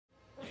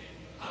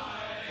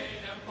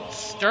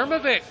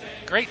Sturmovik,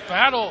 great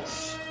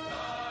battles.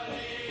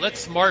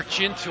 Let's march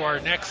into our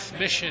next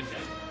mission.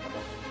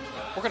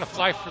 We're going to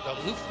fly for the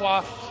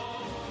Luftwaffe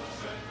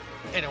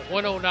in a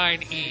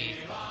 109E,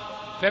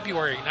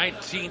 February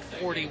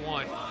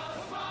 1941.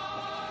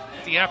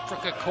 The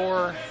Afrika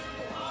Korps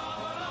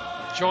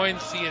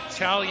joins the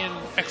Italian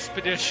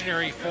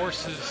Expeditionary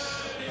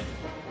Forces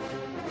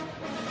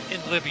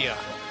in Libya.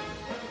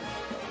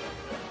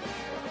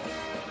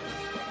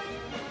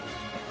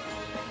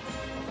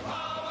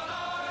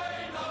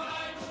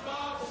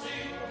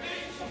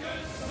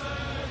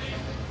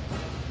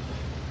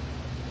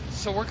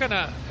 So we're going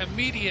to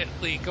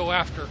immediately go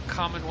after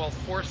Commonwealth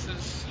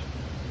forces.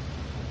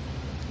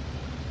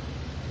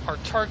 Our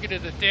target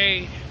of the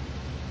day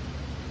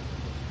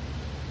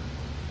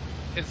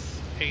is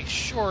a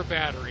shore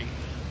battery.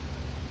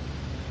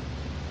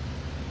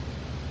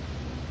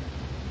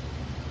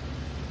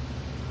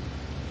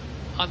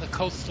 On the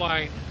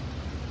coastline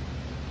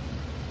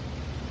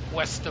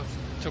west of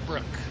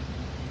Tobruk.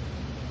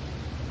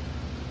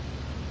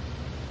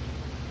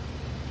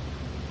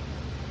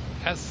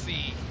 As the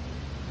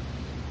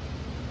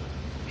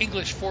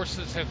English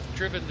forces have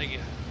driven the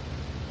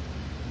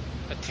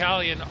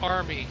Italian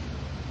army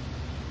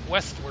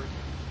westward,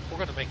 we're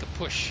going to make a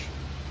push.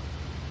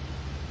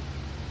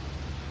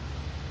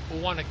 We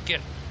want to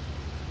get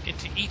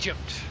into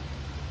Egypt.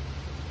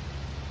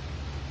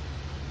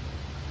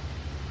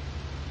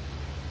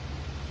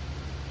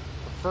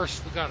 But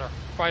first, we got to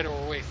fight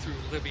our way through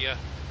Libya.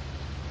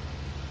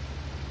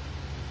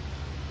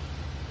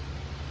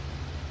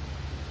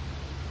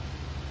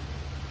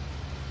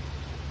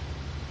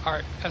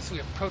 Alright, as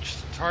we approach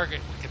the target,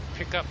 we can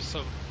pick up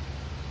some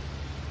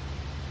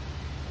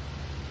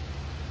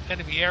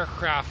enemy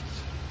aircraft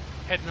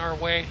heading our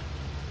way.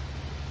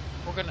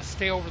 We're going to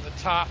stay over the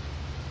top.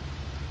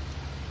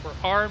 We're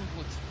armed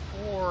with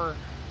 4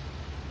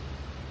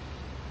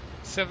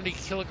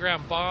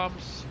 70-kilogram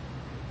bombs,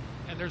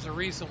 and there's a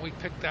reason we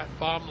picked that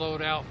bomb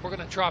load out. We're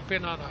going to drop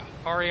in on a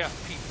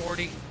RAF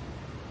P-40.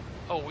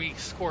 Oh, we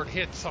scored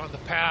hits on the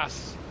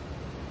pass.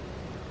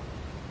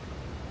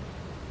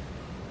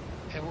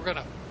 And we're going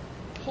to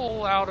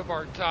pull out of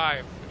our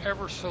dive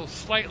ever so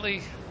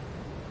slightly.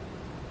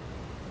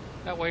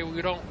 That way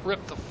we don't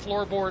rip the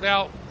floorboard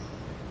out.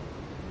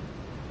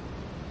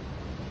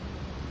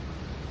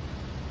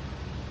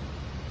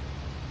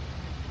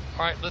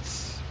 Alright,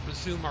 let's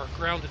resume our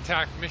ground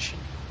attack mission.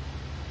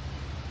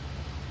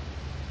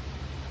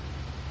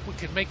 We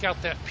can make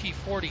out that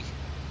P-40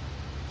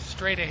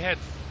 straight ahead,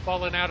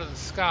 falling out of the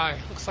sky.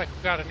 Looks like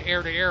we've got an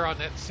air-to-air on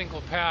that single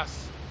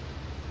pass.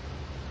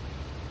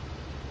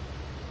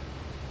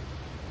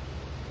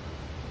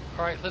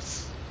 Alright,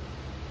 let's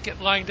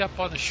get lined up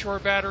on the shore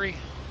battery.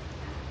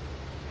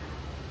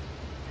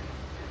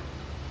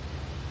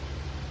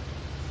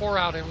 4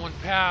 out in one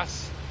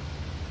pass.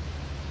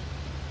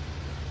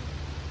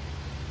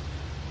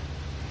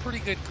 Pretty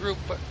good group,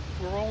 but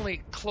we're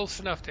only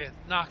close enough to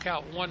knock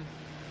out one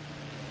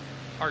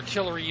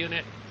artillery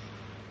unit.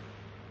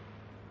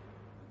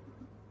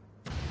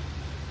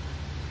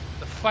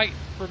 The fight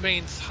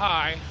remains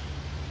high.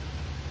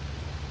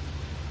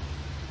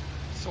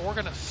 So we're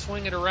going to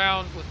swing it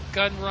around with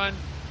gun run.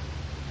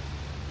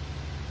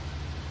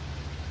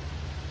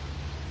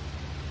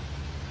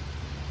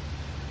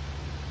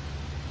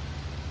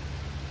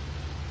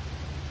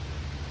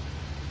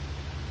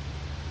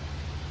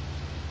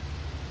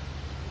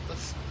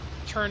 Let's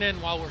turn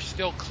in while we're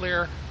still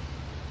clear.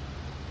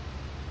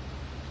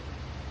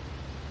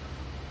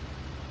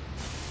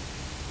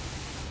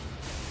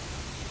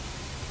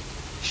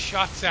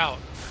 Shots out.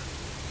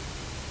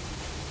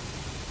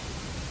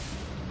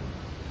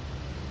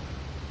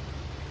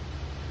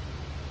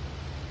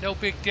 No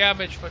big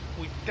damage, but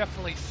we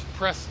definitely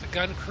suppressed the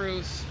gun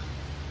crews.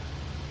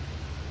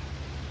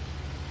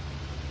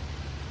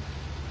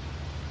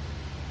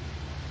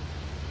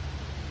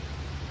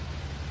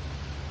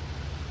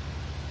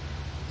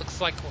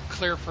 Looks like we're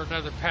clear for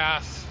another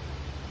pass.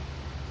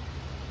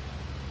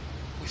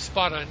 We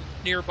spot a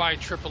nearby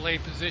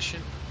AAA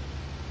position.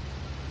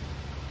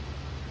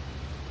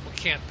 We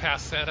can't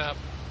pass that up.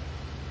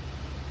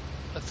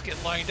 Let's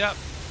get lined up.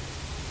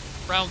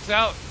 Rounds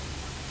out.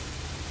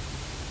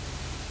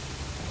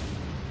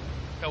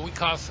 No, we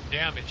caused some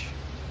damage.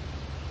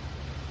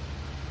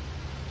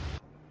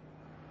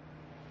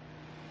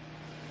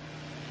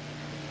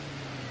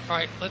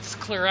 Alright, let's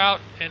clear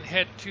out and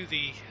head to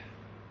the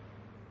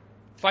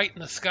fight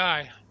in the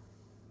sky.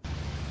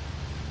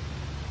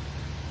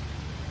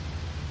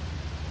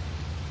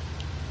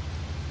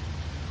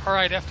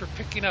 Alright, after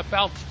picking up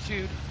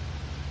altitude,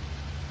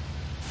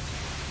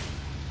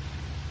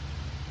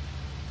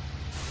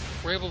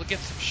 we're able to get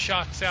some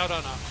shots out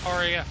on a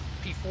RAF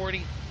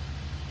P-40.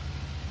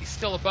 He's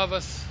still above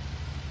us,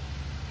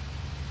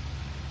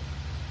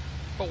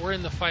 but we're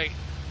in the fight.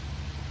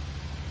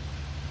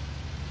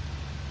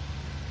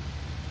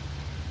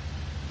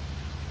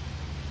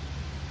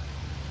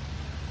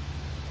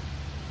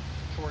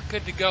 So we're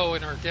good to go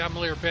in our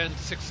Daimler Benz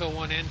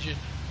 601 engine.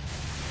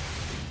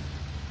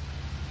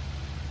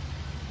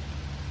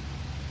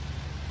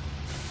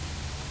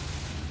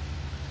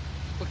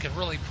 can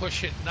really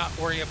push it and not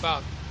worry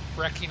about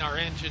wrecking our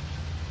engine.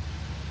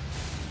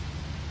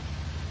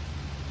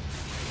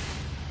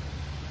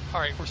 All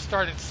right, we're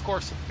starting to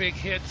score some big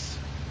hits.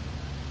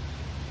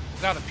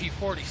 We got a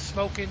P40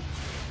 smoking.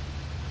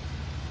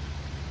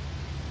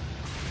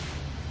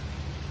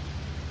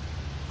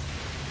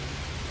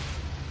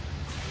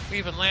 We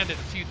even landed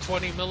a few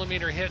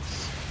 20mm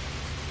hits.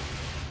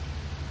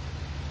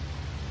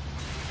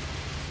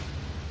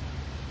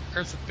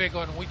 There's a big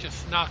one. We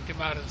just knocked him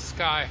out of the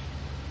sky.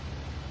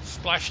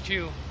 Splash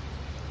 2.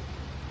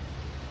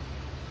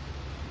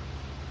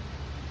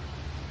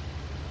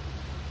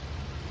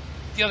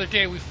 The other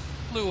day we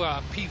flew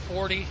a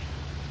P40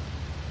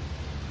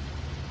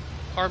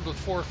 armed with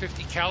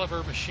 450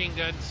 caliber machine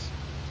guns.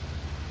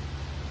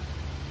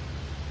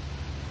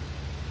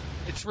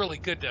 It's really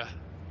good to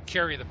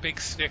carry the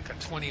big stick, a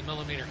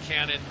 20mm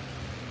cannon.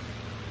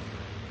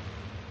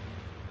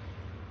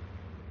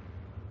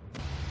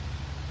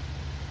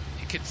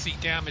 You can see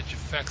damage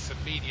effects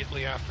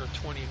immediately after a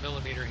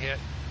 20mm hit.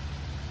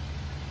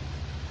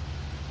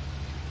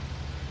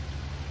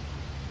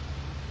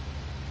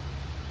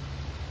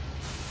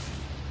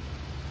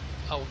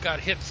 Oh, we got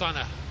hits on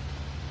a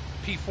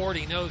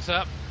P40 nose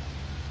up.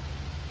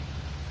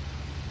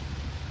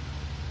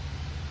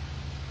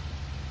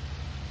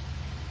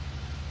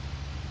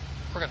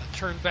 We're going to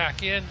turn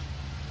back in.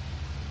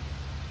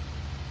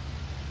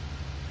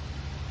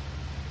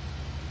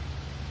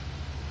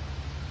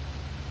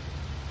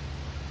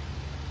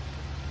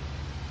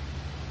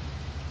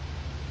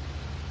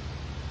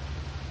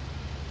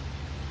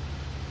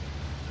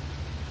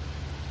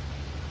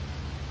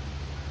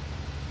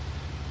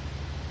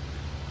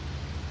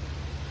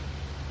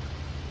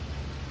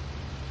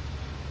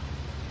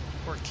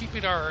 We're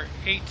keeping our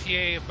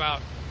ATA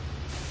about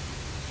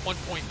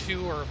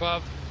 1.2 or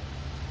above,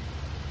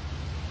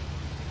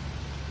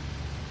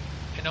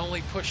 and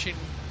only pushing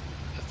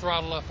the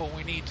throttle up when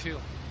we need to.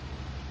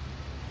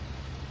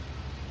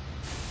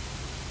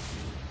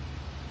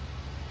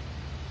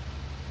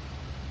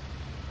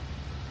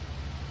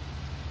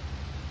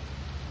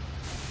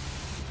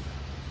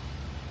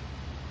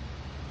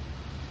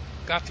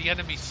 Got the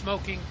enemy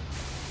smoking.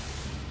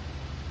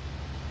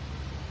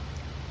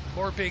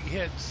 More big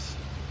hits.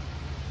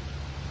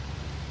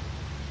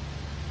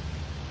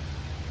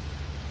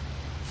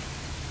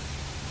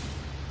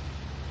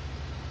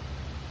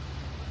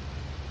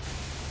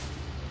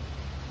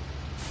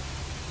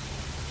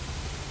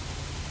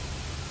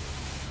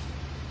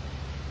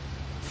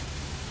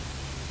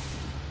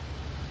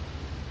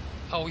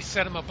 Oh, we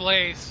set him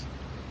ablaze.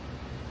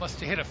 Must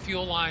have hit a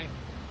fuel line.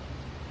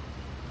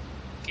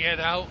 Get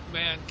out,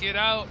 man, get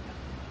out.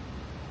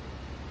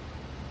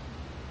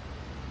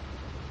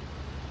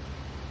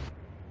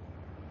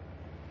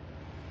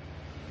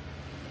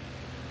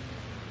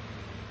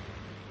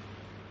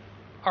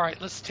 All right,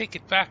 let's take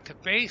it back to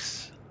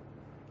base.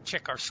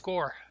 Check our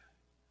score.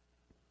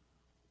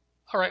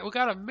 All right, we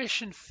got a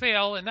mission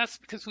fail, and that's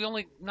because we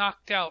only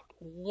knocked out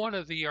one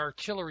of the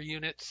artillery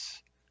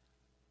units.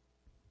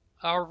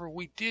 However,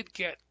 we did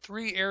get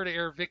 3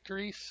 air-to-air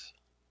victories.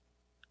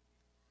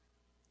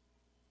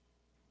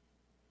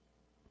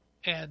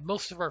 And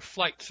most of our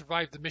flight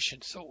survived the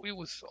mission. So it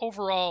was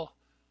overall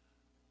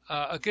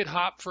a good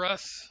hop for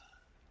us.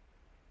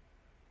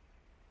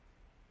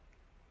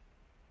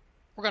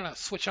 We're going to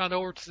switch on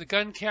over to the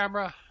gun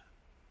camera.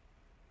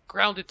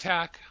 Ground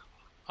attack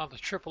on the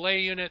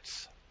AAA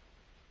units.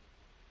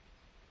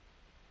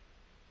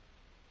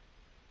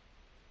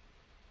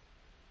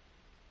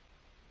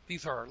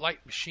 These are our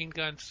light machine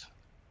guns.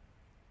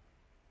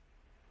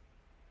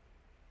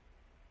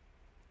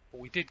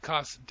 But we did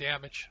cause some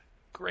damage.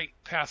 Great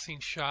passing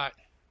shot.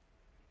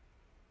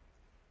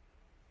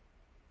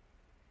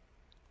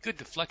 Good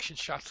deflection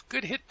shots.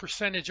 Good hit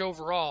percentage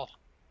overall.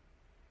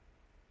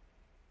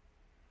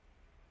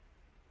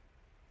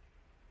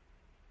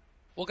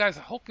 Well, guys,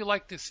 I hope you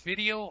liked this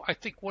video. I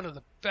think one of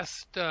the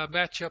best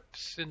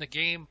matchups in the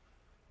game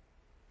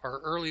are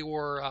early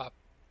war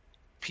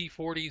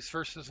P40s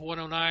versus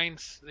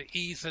 109's, the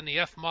E's and the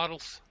F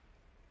models.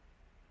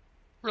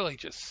 Really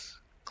just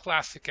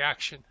classic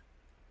action.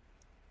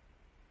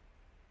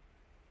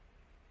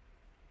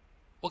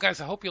 Well, guys,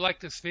 I hope you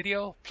liked this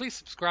video. Please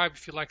subscribe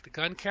if you like the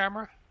gun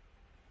camera.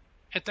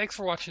 And thanks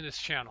for watching this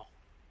channel.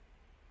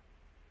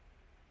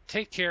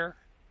 Take care,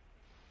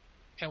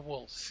 and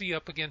we'll see you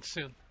up again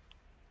soon.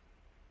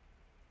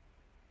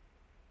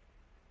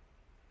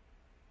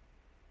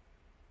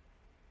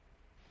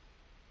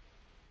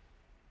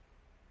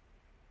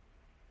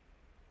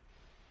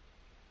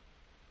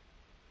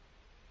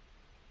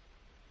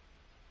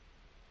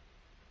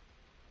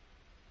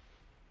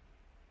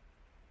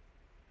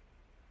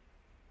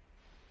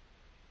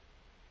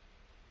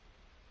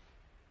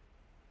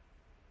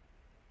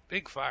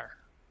 Big fire.